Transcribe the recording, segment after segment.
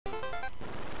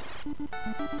Game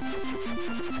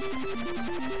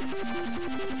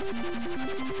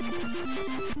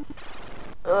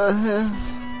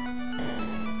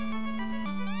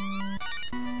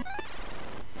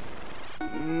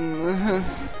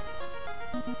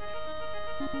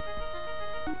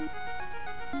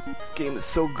is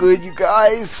so good, you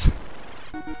guys.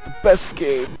 It's the best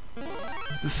game.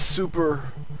 It's the super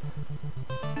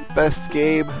best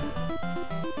game.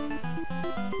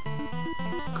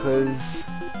 Because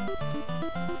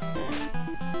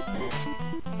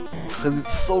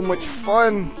it's so much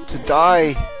fun to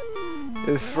die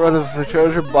in front of a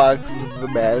treasure box with the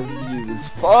mass view. It's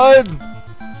fun!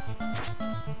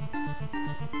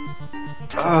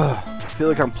 I feel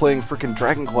like I'm playing freaking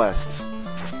Dragon Quests.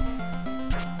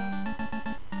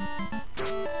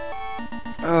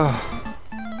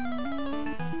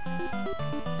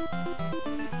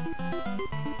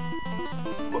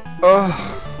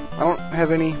 I don't have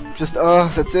any. Just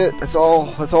that's it. That's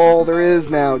all there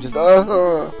is now. Just There's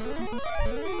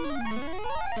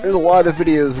a lot of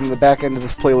videos in the back end of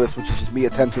this playlist, which is just me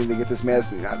attempting to get this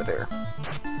Mazmoon out of there.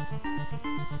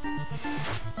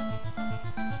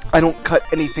 I don't cut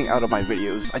anything out of my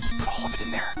videos. I just put all of it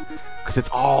in there. Because it's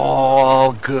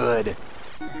all good.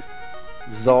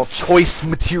 This is all choice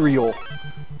material.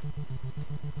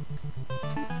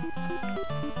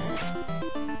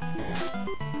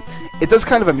 It does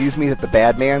kind of amuse me that the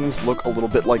Badmans look a little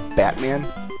bit like Batman.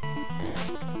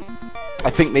 I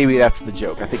think maybe that's the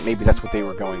joke. I think maybe that's what they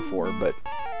were going for, but...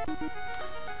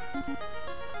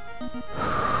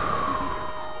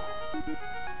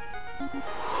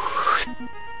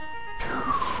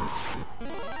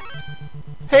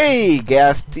 Hey,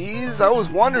 Gas Tees! I was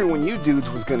wondering when you dudes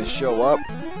was gonna show up.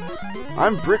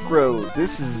 I'm Brick Road.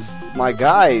 This is my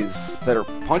guys that are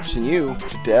punching you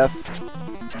to death.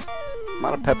 I'm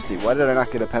out of Pepsi. Why did I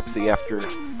not get a Pepsi after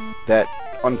that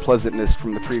unpleasantness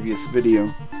from the previous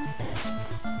video?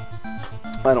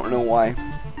 I don't know why.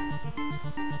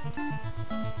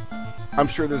 I'm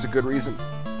sure there's a good reason.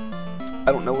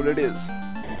 I don't know what it is.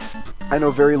 I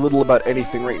know very little about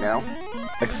anything right now,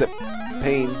 except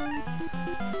pain.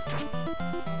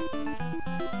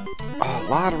 Oh, a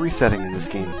lot of resetting in this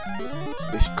game.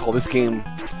 They should call this game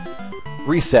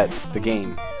Reset the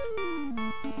Game.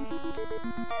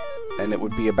 And it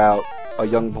would be about a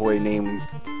young boy named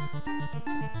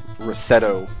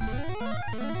Rossetto.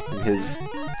 And his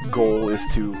goal is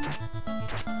to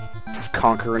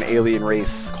conquer an alien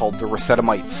race called the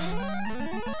Rossettomites,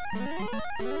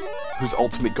 whose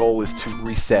ultimate goal is to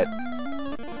reset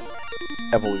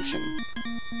evolution.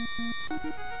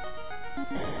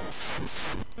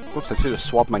 Whoops, I should have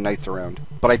swapped my knights around.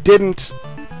 But I didn't!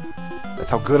 That's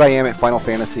how good I am at Final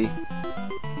Fantasy.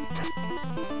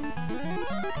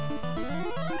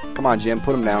 Come on, Jim,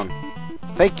 put him down.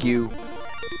 Thank you.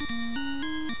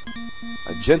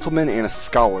 A gentleman and a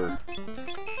scholar.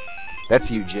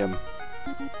 That's you, Jim.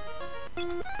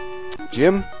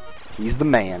 Jim, he's the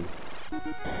man.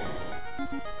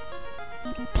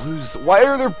 Blues. Why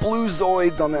are there blue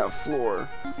Zoids on that floor?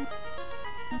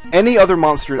 Any other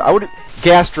monster, I would.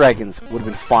 Gas dragons would have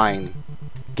been fine.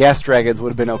 Gas dragons would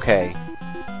have been okay.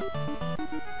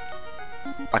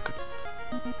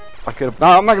 I could have. No,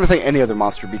 I'm not gonna say any other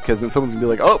monster because then someone's gonna be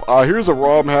like, "Oh, here's a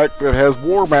ROM hack that has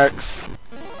war mechs,"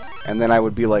 and then I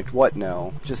would be like, "What?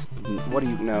 No, just what do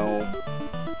you know?"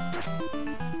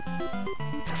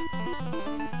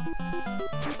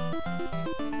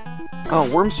 Oh,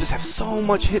 worms just have so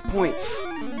much hit points.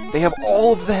 They have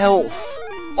all of the health,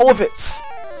 all of it.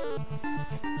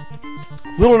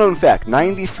 Little known fact: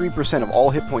 93% of all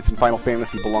hit points in Final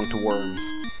Fantasy belong to worms.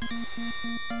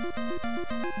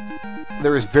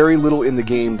 There is very little in the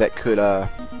game that could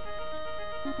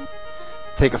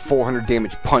take a 400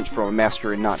 damage punch from a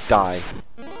master and not die.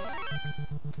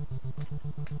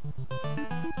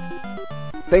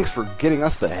 Thanks for getting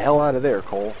us the hell out of there,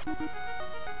 Cole.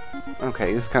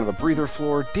 Okay, this is kind of a breather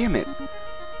floor. Damn it.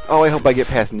 Oh, I hope I get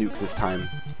past Nuke this time.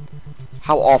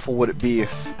 How awful would it be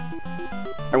if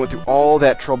I went through all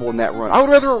that trouble in that run? I would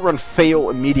rather run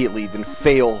fail immediately than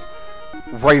fail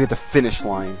right at the finish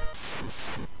line.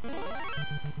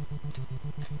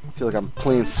 I feel like I'm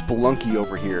playing Spelunky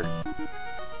over here.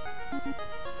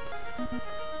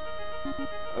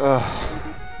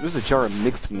 There's a jar of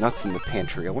mixed nuts in the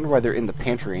pantry. I wonder why they're in the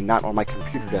pantry and not on my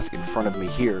computer desk in front of me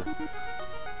here,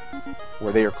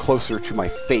 where they are closer to my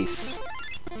face,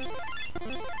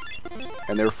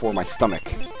 and therefore my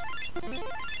stomach.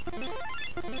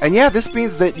 And yeah, this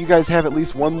means that you guys have at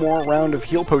least one more round of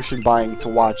heal potion buying to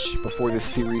watch before this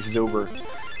series is over.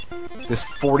 This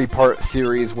 40-part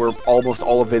series where almost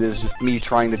all of it is just me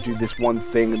trying to do this one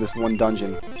thing in this one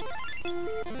dungeon.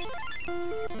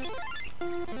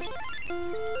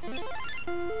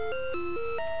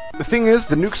 thing is,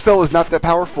 the nuke spell is not that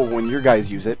powerful when your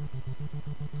guys use it.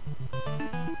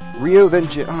 Rio then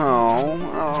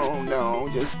oh no,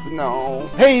 just no.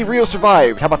 Hey, Rio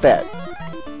survived. How about that?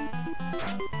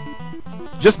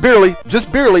 Just barely,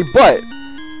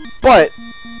 but,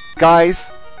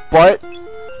 guys, butt,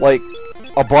 like,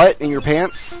 a butt in your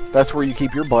pants, that's where you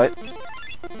keep your butt.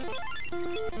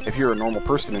 If you're a normal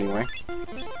person, anyway.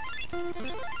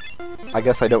 I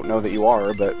guess I don't know that you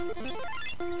are, but...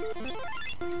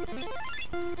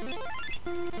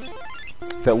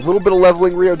 that little bit of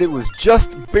leveling Rio did was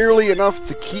just barely enough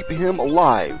to keep him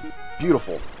alive.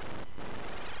 Beautiful.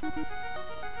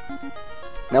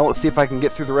 Now let's see if I can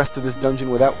get through the rest of this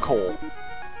dungeon without coal.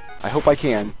 I hope I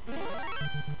can.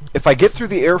 If I get through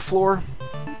the air floor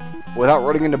without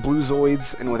running into blue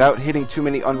Zoids and without hitting too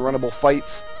many unrunnable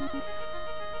fights,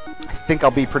 I think I'll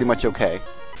be pretty much okay.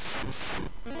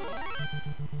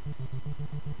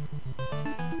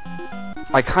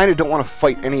 I kind of don't want to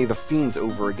fight any of the fiends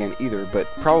over again either, but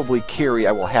probably Carrie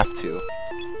I will have to.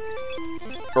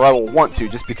 Or I will want to,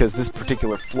 just because this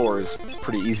particular floor is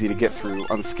pretty easy to get through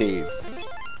unscathed.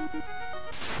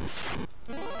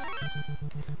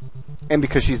 And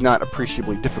because she's not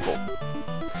appreciably difficult.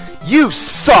 You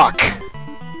suck!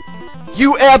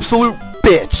 You absolute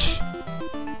bitch!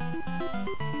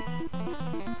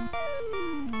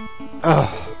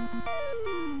 Ugh.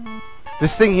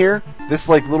 This thing here, this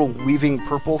like little weaving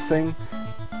purple thing,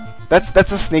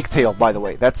 that's a snake tail, by the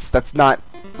way. That's not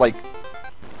like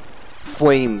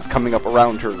flames coming up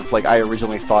around her like I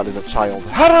originally thought as a child.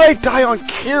 How did I die on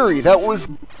Carrie? That was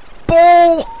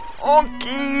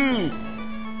bull-honky!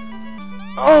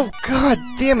 Oh god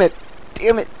damn it!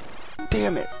 Damn it!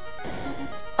 Damn it!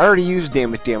 I already used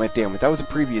damn it, damn it, damn it. That was a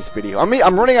previous video.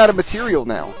 I'm running out of material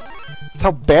now. That's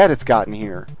how bad it's gotten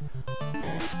here.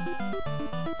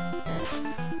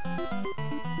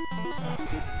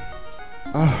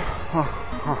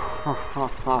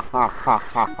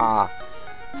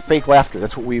 Fake laughter,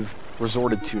 that's what we've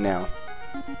resorted to now.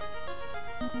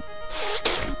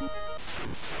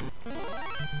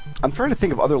 I'm trying to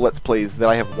think of other Let's Plays that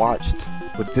I have watched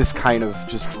with this kind of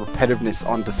just repetitiveness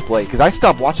on display, because I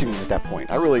stopped watching them at that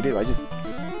point. I really do. I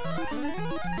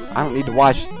don't need to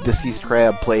watch Deceased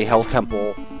Crab play Hell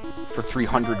Temple for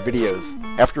 300 videos.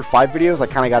 After 5 videos, I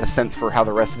kind of got a sense for how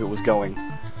the rest of it was going.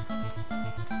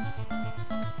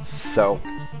 So,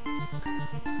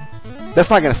 that's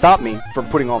not going to stop me from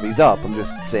putting all these up. I'm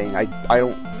just saying I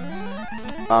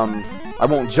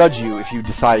won't judge you if you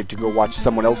decide to go watch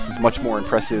someone else's much more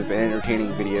impressive and entertaining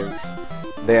videos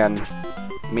than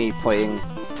me playing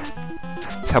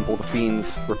Temple of the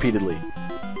Fiends repeatedly.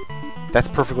 That's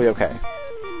perfectly okay.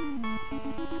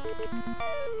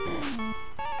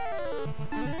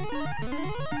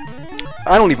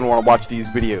 I don't even want to watch these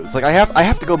videos. Like, I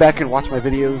have to go back and watch my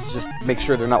videos, just make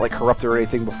sure they're not, like, corrupted or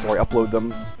anything before I upload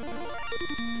them.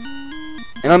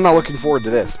 And I'm not looking forward to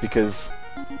this, because...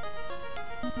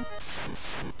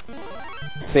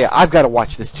 So yeah, I've got to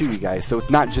watch this too, you guys, so it's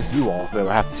not just you all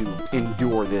that have to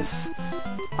endure this.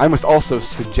 I must also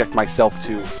subject myself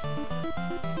to...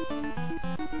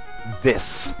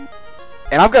 this.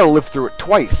 And I've got to live through it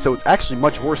twice, so it's actually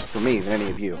much worse for me than any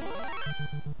of you.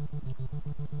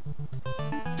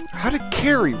 How did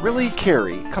Carrie? Really,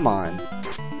 Carrie? Come on.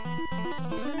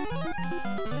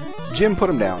 Jim, put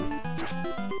him down.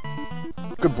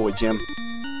 Good boy, Jim.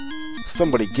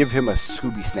 Somebody give him a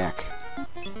Scooby snack.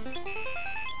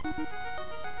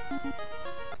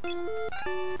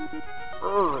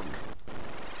 Urgh.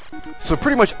 So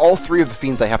pretty much all 3 of the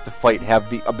fiends I have to fight have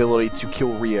the ability to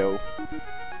kill Rio.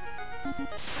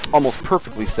 Almost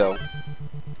perfectly so.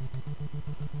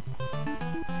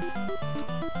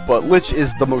 But Lich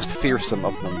is the most fearsome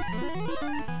of them.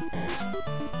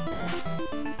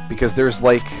 Because there's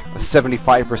like a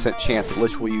 75% chance that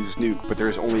Lich will use Nuke, but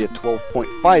there's only a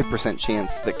 12.5%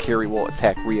 chance that Carrie will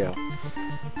attack Rio.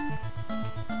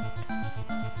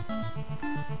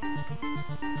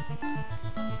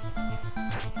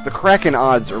 The Kraken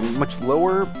odds are much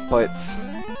lower, but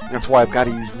that's why I've got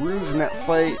to use Ruse in that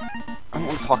fight. I don't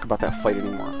want to talk about that fight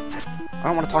anymore. I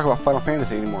don't want to talk about Final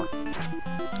Fantasy anymore.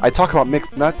 I talk about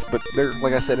mixed nuts, but they're,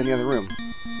 like I said, in the other room.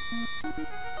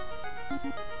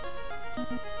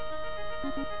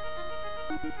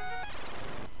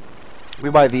 We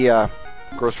buy the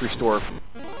grocery store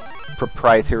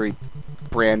proprietary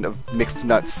brand of mixed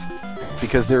nuts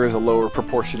because there is a lower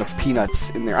proportion of peanuts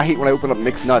in there. I hate when I open up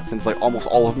mixed nuts and it's like almost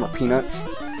all of them are peanuts.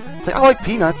 It's like, I like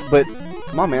peanuts, but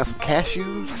come on, man, some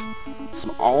cashews,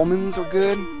 some almonds are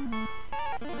good.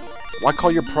 Why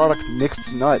call your product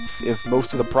mixed nuts if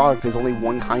most of the product is only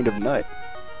one kind of nut?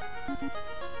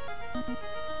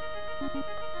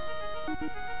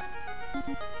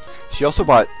 She also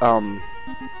bought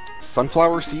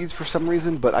sunflower seeds for some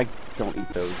reason, but I don't eat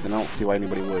those, and I don't see why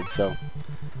anybody would, so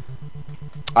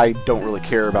I don't really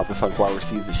care about the sunflower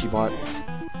seeds that she bought.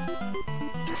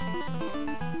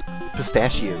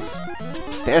 Pistachios.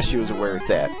 Pistachios are where it's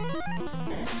at.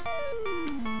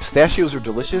 Pistachios are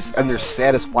delicious, and they're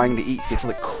satisfying to eat. You have to,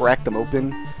 like, crack them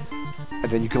open,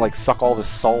 and then you can, like, suck all the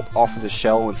salt off of the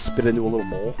shell and spit it into a little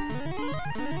bowl.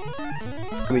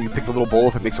 And then you pick the little bowl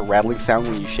up, it makes a rattling sound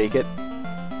when you shake it.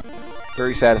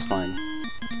 Very satisfying.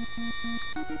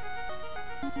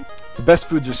 The best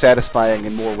foods are satisfying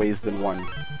in more ways than one.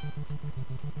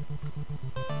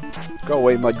 Go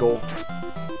away, mud goal.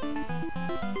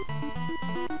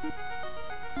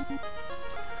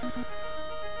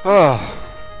 Oh.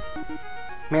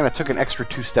 Man, I took an extra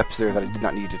 2 steps there that I did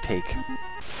not need to take.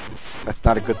 That's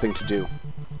not a good thing to do.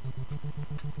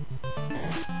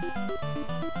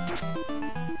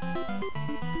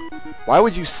 Why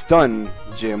would you stun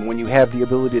Jim when you have the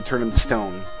ability to turn him to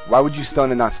stone? Why would you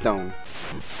stun and not stone?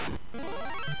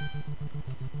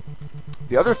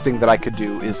 The other thing that I could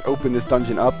do is open this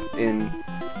dungeon up in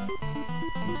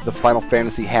the Final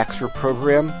Fantasy Hackster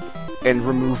program and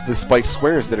remove the spiked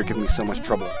squares that are giving me so much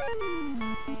trouble.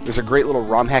 There's a great little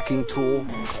ROM hacking tool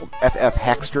called FF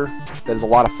Hackster that is a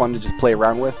lot of fun to just play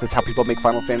around with. That's how people make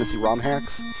Final Fantasy ROM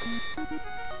hacks.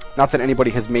 Not that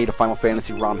anybody has made a Final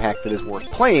Fantasy ROM hack that is worth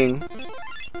playing,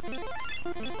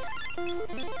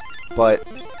 but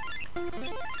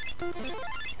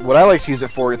what I like to use it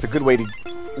for, it's a good way to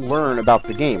learn about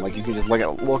the game. Like, you can just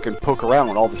look and poke around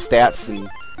with all the stats and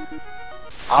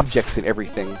objects and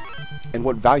everything, and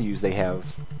what values they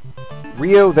have.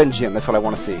 Rio, then Jim. That's what I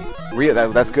want to see.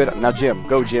 Rio, that's good. Now Jim.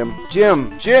 Go, Jim.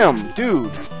 Jim! Jim!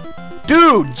 Dude!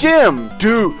 Dude! Jim!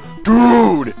 Dude!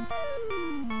 Dude!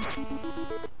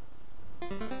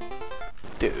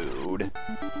 Dude.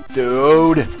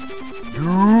 Dude.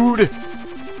 Dude.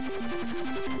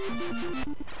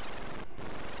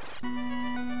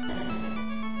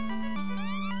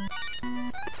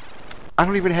 I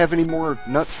don't even have any more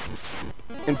nuts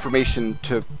information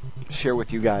to share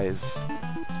with you guys.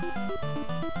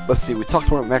 Let's see, we talked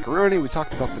about macaroni, we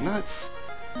talked about the nuts.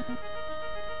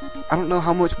 I don't know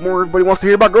how much more everybody wants to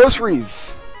hear about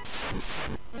groceries.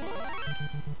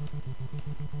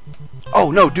 Oh,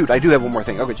 no, dude, I do have one more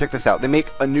thing. Okay, check this out. They make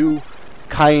a new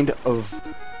kind of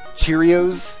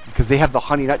Cheerios, because they have the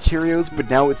Honey Nut Cheerios, but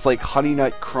now it's like Honey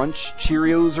Nut Crunch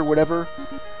Cheerios or whatever.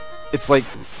 It's like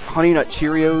Honey Nut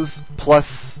Cheerios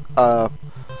plus,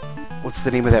 what's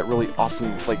the name of that really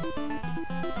awesome, like,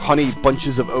 honey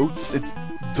bunches of oats? It's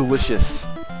delicious.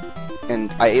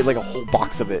 And I ate like a whole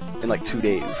box of it in like 2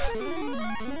 days.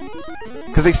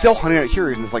 Because they sell Honey Nut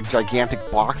Cheerios in this like gigantic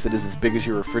box that is as big as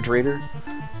your refrigerator.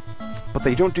 But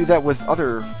they don't do that with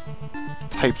other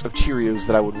types of Cheerios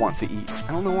that I would want to eat.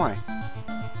 I don't know why.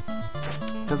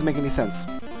 Doesn't make any sense.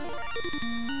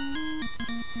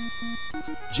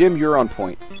 Jim, you're on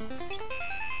point.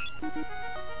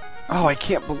 Oh, I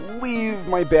can't believe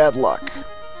my bad luck.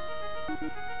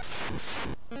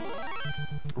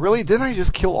 Really? Didn't I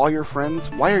just kill all your friends?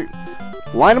 Why are...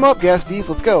 Line them up, Gasties.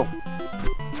 Let's go.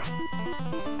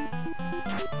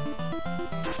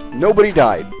 Nobody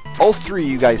died. All 3 of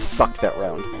you guys sucked that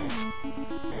round.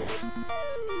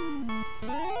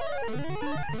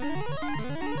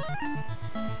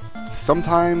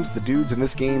 Sometimes the dudes in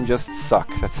this game just suck.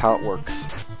 That's how it works.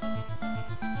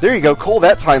 There you go. Cole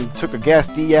that time took a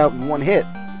Gas-D out in 1 hit.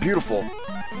 Beautiful.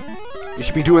 You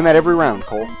should be doing that every round,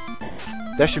 Cole.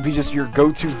 That should be just your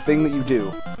go-to thing that you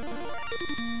do.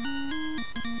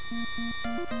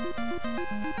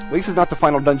 At least it's not the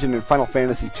final dungeon in Final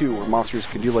Fantasy II where monsters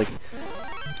can do like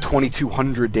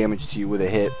 2200 damage to you with a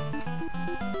hit.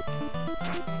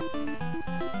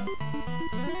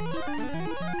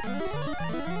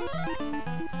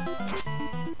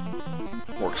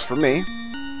 Works for me.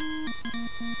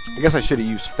 I guess I should have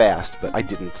used fast, but I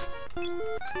didn't.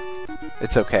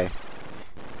 It's okay.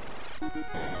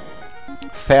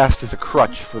 Fast is a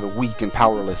crutch for the weak and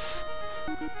powerless.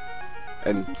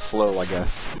 And slow, I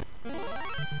guess.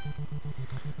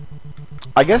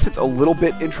 I guess it's a little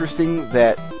bit interesting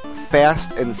that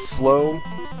fast and slow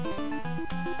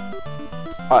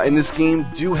in this game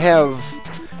do have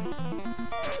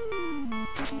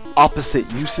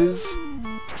opposite uses,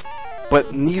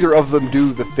 but neither of them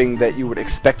do the thing that you would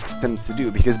expect them to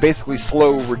do, because basically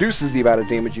slow reduces the amount of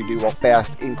damage you do while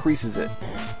fast increases it.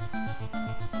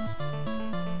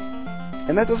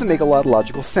 And that doesn't make a lot of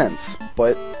logical sense,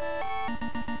 but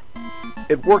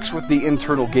it works with the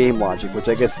internal game logic, which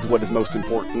I guess is what is most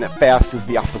important, that fast is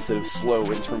the opposite of slow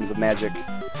in terms of magic.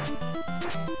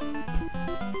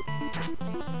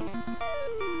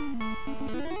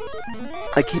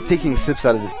 I keep taking sips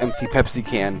out of this empty Pepsi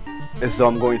can as though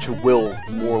I'm going to will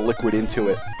more liquid into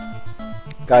it.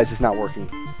 Guys, it's not working.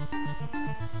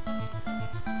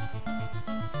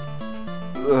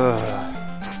 Ugh.